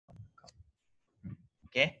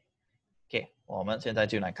OK OK， 我们现在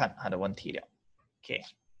就来看他的问题了。OK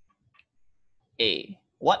A.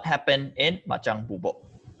 What happened in Macang Bubok?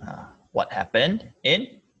 What happened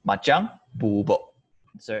in Macang Bubok?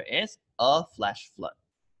 Answer is a flash flood.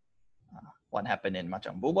 What happened in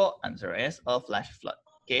Macang Bubok? Answer is a flash flood.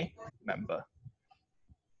 Okay, remember.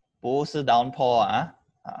 不是 downpour 啊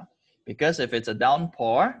，because if it's a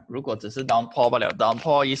downpour， 如果只是 downpour 罢了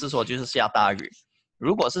 ，downpour 意思说就是下大雨。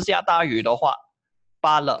如果是下大雨的话，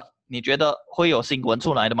罢了，你觉得会有新闻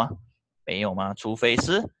出来的吗？没有吗？除非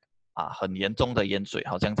是很严重的淹水，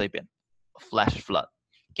好像这边 flash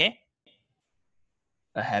flood。Okay，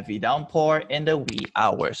 a heavy downpour in the wee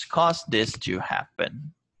hours caused this to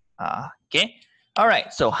happen. Okay, all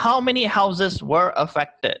right. So how many houses were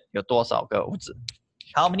affected? 有多少个屋子？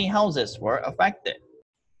 How many houses were affected?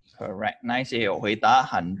 Correct. 那些有回答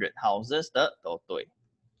100 houses 的都对。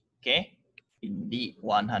Okay. Indeed,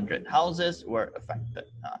 100 houses were affected.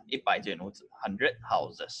 100间屋子 100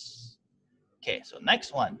 houses. Okay, so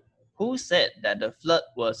next one. Who said that the flood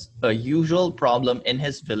was a usual problem in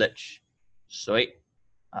his village? 谁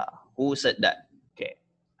who said that? Okay,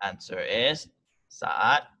 answer is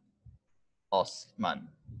Saad Osman.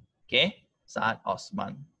 Okay, Saad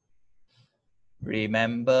Osman.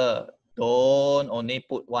 Remember, don't only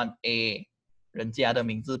put one A. 人家的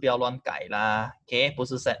名字不要乱改啦。Okay, 不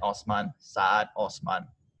是 Saad Osman, Saad Osman.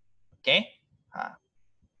 Okay,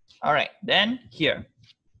 all right. Then here,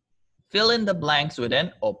 fill in the blanks with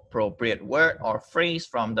an appropriate word or phrase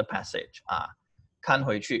from the passage. 看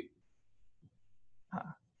回去。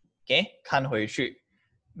Okay, 看回去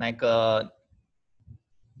那个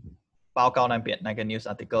报告那边，那个 news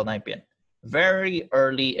article 那边。Very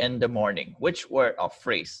early in the morning. Which word or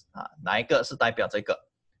phrase? 哪一个是代表这个？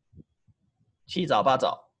七早八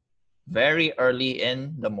早。Very early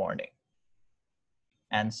in the morning.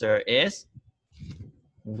 Answer is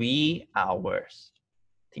wee hours.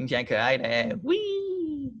 听起来可爱的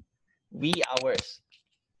wee hours.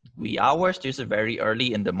 Wee hours 就是 very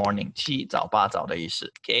early in the morning. 七早八早的意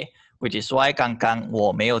思。Okay, which is why 刚刚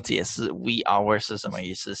我没有解释 wee hours 是什么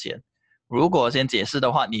意思先。如果先解释的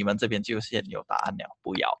话，你们这边就先有答案了，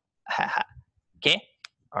不要，哈哈。Okay,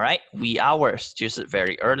 all right, wee hours 就是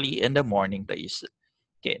very early in the morning 的意思。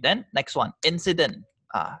Okay, then next one, incident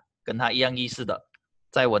跟它一样意思的，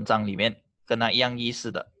在文章里面跟它一样意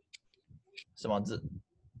思的，什么字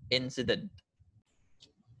 ？Incident.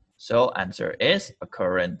 So answer is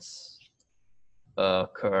occurrence.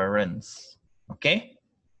 Occurrence. Okay.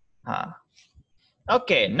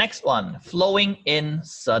 Okay, next one, flowing in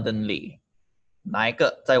suddenly. 哪一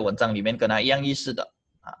个在文章里面跟它一样意思的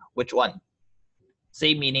？Which one?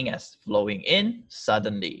 Same meaning as flowing in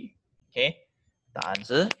suddenly. Okay, 答案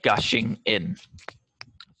是 gushing in.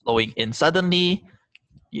 Flowing in suddenly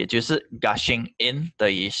也就是 gushing in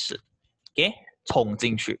的意思。Okay, 冲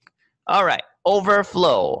进去。All right,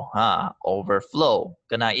 overflow overflow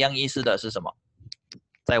跟它一样意思的是什么？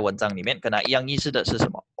在文章里面跟它一样意思的是什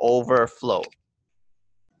么 ？Overflow.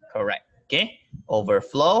 Correct. Okay,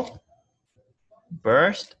 overflow.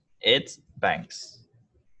 Burst its banks.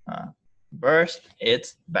 Burst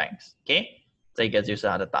its banks. Okay, 这个就是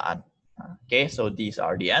它的答案。Okay, so these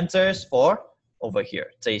are the answers for over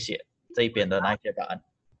here. 这边的那些答案。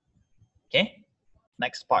Okay,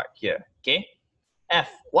 next part here. Okay, F.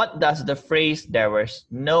 What does the phrase "there was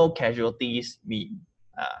no casualties" mean?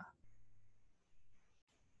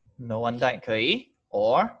 No one died 可以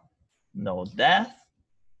or no death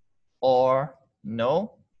or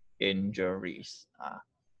no injuries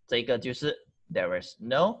这个就是 there is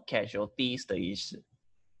no casualties 的意思。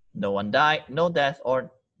No one died, no death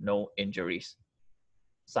or no injuries.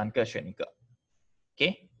 三个选一个。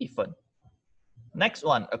Okay, 1分。Next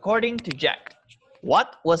one, according to Jack,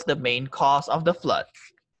 what was the main cause of the flood?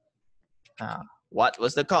 What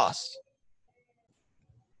was the cause?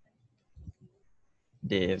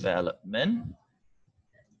 Development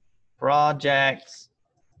projects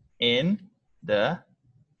in the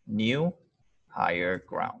new higher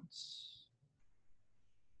grounds.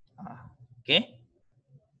 Okay,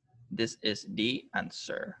 this is the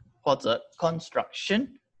answer. 或者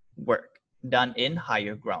construction work done in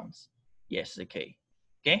higher grounds 也是可以。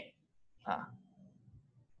Okay,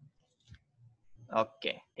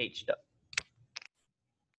 okay, H 的。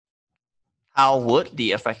How would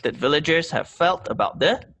the affected villagers have felt about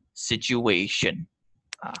the situation?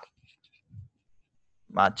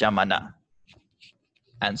 Macam mana?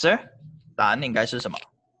 Answer? 答案应该是什么？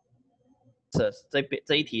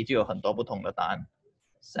这一题就有很多不同的答案。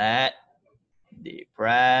Sad,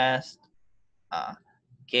 depressed,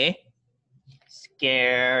 okay,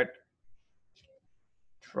 scared,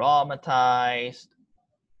 traumatized,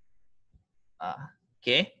 啊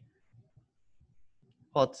 ，OK，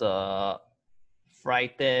 或者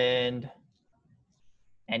frightened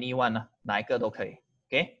anyone 呢，哪一个都可以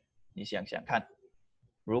 ，OK， 你想想看，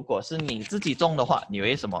如果是你自己中的话，你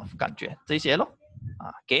会什么感觉？这些咯，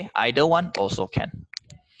啊 ，OK，either one also can.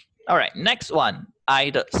 Alright, next one.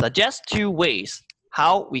 Either suggest 2 ways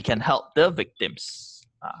how we can help the victims.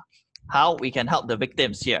 How we can help the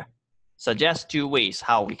victims here. Suggest 2 ways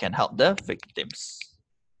how we can help the victims.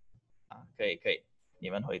 可以，你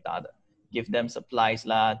们回答的。Give them supplies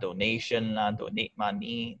啦 ，donation 啦 ，donate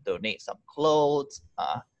money, donate some clothes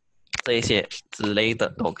这一些之类的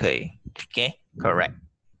都可以。Okay, correct.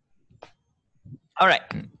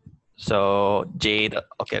 Alright, so J 的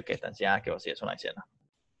OK， 等下给我写出来先了。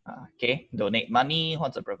Okay, donate money 或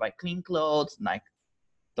者 provide clean clothes 哪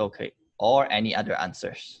都可以 or any other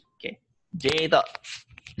answers. Okay, J 的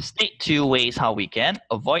state 2 ways how we can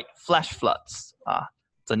avoid flash floods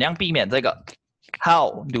怎样避免这个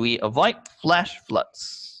How do we avoid flash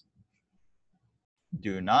floods?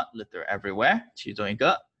 Do not litter everywhere 其中一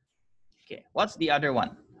个 Okay, what's the other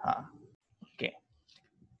one? Okay,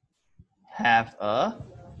 have a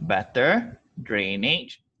better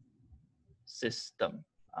drainage system.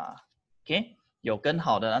 OK， 有更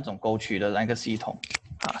好的那种沟渠的那个系统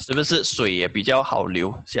是不是水也比较好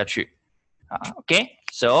流下去？OK，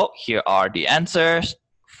 so here are the answers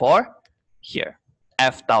for here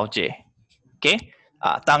F 到 J。OK，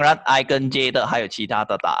 当然 I 跟 J 的还有其他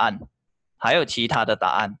的答案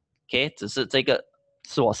，OK， 只是这个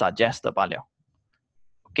是我 suggest 的罢了。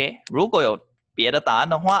OK， 如果有别的答案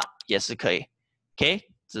的话也是可以。OK，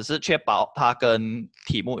 只是确保它跟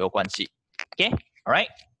题目有关系。OK， alright。